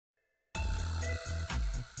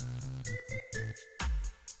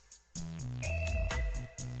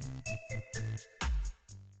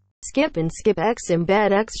Skip and Skip X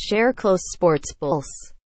Embed X share close sports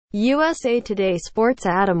pulse. USA Today Sports'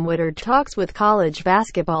 Adam Woodard talks with college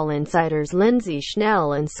basketball insiders Lindsey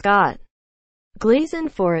Schnell and Scott Gleason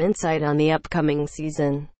for insight on the upcoming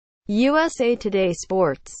season. USA Today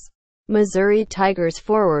Sports. Missouri Tigers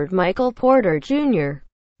forward Michael Porter Jr.,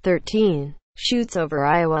 13, shoots over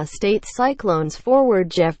Iowa State Cyclones forward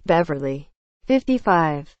Jeff Beverly,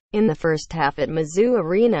 55, in the first half at Mizzou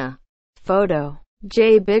Arena. Photo.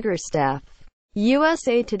 Jay Biggerstaff.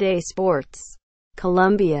 USA Today Sports.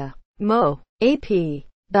 Columbia. Mo. AP.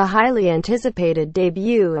 The highly anticipated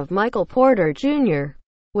debut of Michael Porter Jr.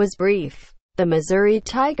 was brief. The Missouri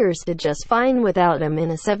Tigers did just fine without him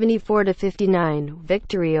in a 74-59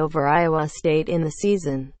 victory over Iowa State in the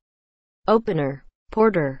season opener.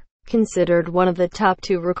 Porter, considered one of the top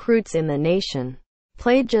 2 recruits in the nation,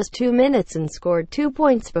 played just 2 minutes and scored 2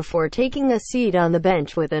 points before taking a seat on the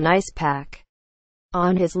bench with an ice pack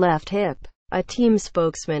on his left hip. A team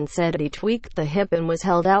spokesman said he tweaked the hip and was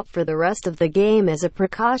held out for the rest of the game as a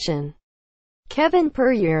precaution. Kevin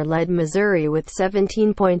Puryear led Missouri with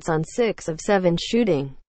 17 points on 6 of 7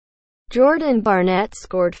 shooting. Jordan Barnett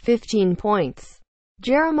scored 15 points.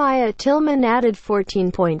 Jeremiah Tillman added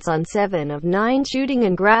 14 points on 7 of 9 shooting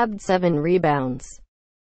and grabbed 7 rebounds.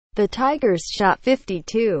 The Tigers shot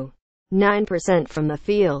 52.9% from the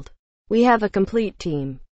field. "We have a complete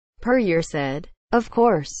team," Puryear said. "Of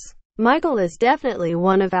course, Michael is definitely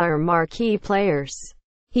one of our marquee players.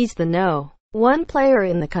 He's the #1 player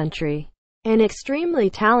in the country. An extremely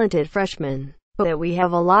talented freshman, but we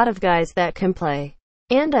have a lot of guys that can play.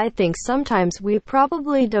 And I think sometimes we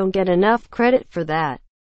probably don't get enough credit for that."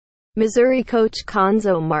 Missouri coach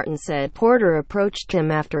Cuonzo Martin said Porter approached him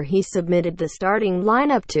after he submitted the starting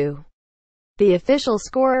lineup to the official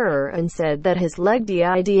scorer and said that his leg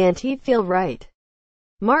didn't feel right.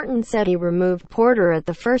 Martin said he removed Porter at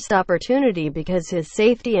the first opportunity because his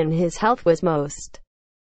safety and his health was most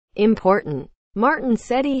important. Martin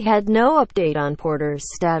said he had no update on Porter's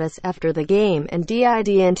status after the game and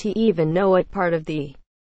didn't even know what part of the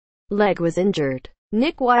leg was injured.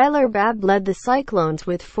 Nick Weiler-Babb led the Cyclones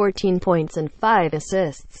with 14 points and 5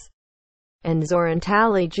 assists, and Zoran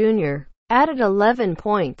Talley Jr. added 11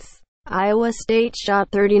 points. Iowa State shot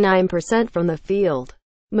 39% from the field.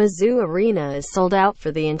 Mizzou Arena is sold out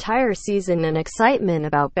for the entire season and excitement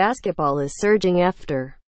about basketball is surging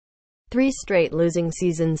after 3 straight losing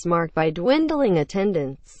seasons marked by dwindling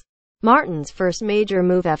attendance. Martin's first major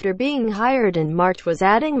move after being hired in March was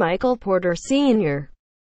adding Michael Porter Sr.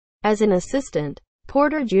 as an assistant.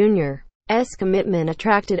 Porter Jr.'s commitment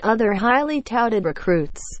attracted other highly touted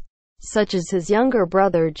recruits, such as his younger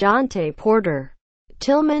brother Jonte Porter,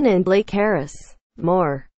 Tillman and Blake Harris.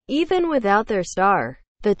 Even without their star,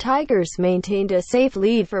 the Tigers maintained a safe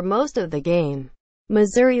lead for most of the game.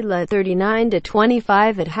 Missouri led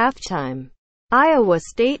 39-25 at halftime. Iowa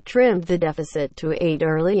State trimmed the deficit to 8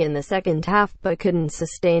 early in the second half but couldn't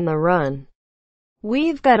sustain the run.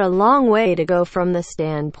 "We've got a long way to go from the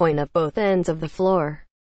standpoint of both ends of the floor.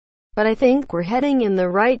 But I think we're heading in the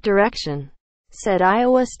right direction," said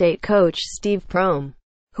Iowa State coach Steve Prohm,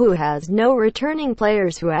 who has no returning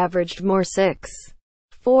players who averaged more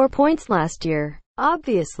 6.4 points last year.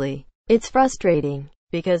 "Obviously, it's frustrating,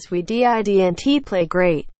 because we didn't play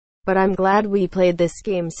great, but I'm glad we played this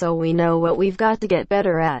game so we know what we've got to get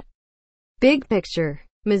better at." Big picture.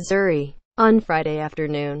 Missouri. On Friday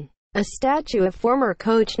afternoon, a statue of former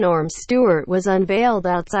coach Norm Stewart was unveiled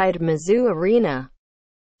outside Mizzou Arena.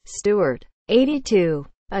 Stewart, 82,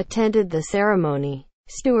 attended the ceremony.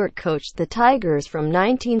 Stewart coached the Tigers from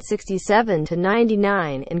 1967 to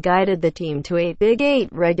 99 and guided the team to 8 Big 8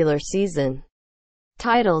 regular season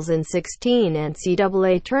titles and 16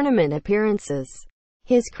 NCAA tournament appearances.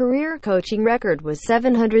 His career coaching record was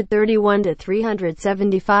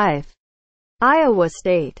 731-375. Iowa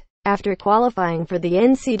State, after qualifying for the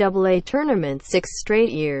NCAA tournament 6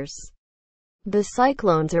 straight years. The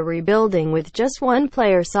Cyclones are rebuilding with just one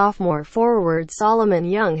player, sophomore forward Solomon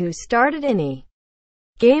Young, who started any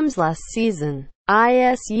games last season.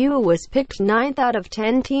 ISU was picked 9th out of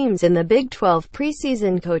 10 teams in the Big 12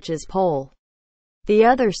 preseason coaches poll. The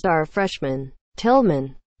other star freshman,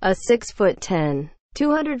 Tillman, a 6'10",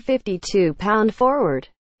 252-pound forward,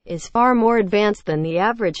 is far more advanced than the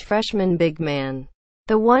average freshman big man.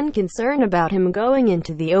 The one concern about him going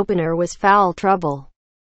into the opener was foul trouble.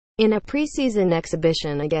 In a preseason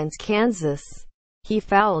exhibition against Kansas, he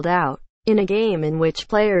fouled out. In a game in which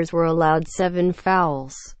players were allowed 7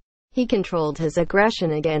 fouls, he controlled his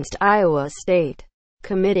aggression against Iowa State,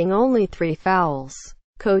 committing only 3 fouls.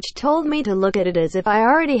 Coach told me to look at it as if I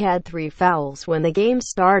already had 3 fouls when the game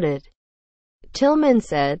started, Tillman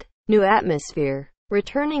said. New atmosphere.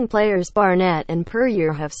 Returning players Barnett and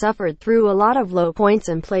Puryear have suffered through a lot of low points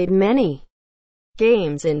and played many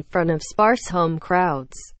games in front of sparse home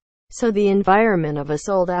crowds. So the environment of a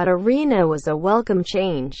sold-out arena was a welcome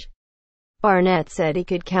change. Barnett said he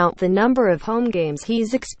could count the number of home games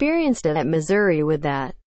he's experienced at Missouri with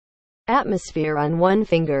that atmosphere on one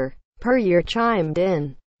finger. Puryear chimed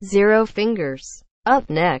in, 0 fingers. Up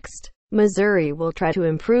next, Missouri will try to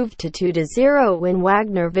improve to 2-0 when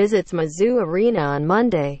Wagner visits Mizzou Arena on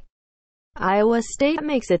Monday. Iowa State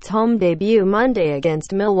makes its home debut Monday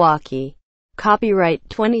against Milwaukee. Copyright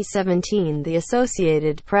 2017 The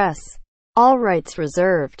Associated Press. All rights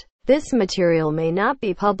reserved. This material may not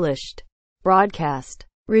be published, broadcast,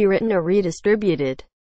 rewritten or redistributed.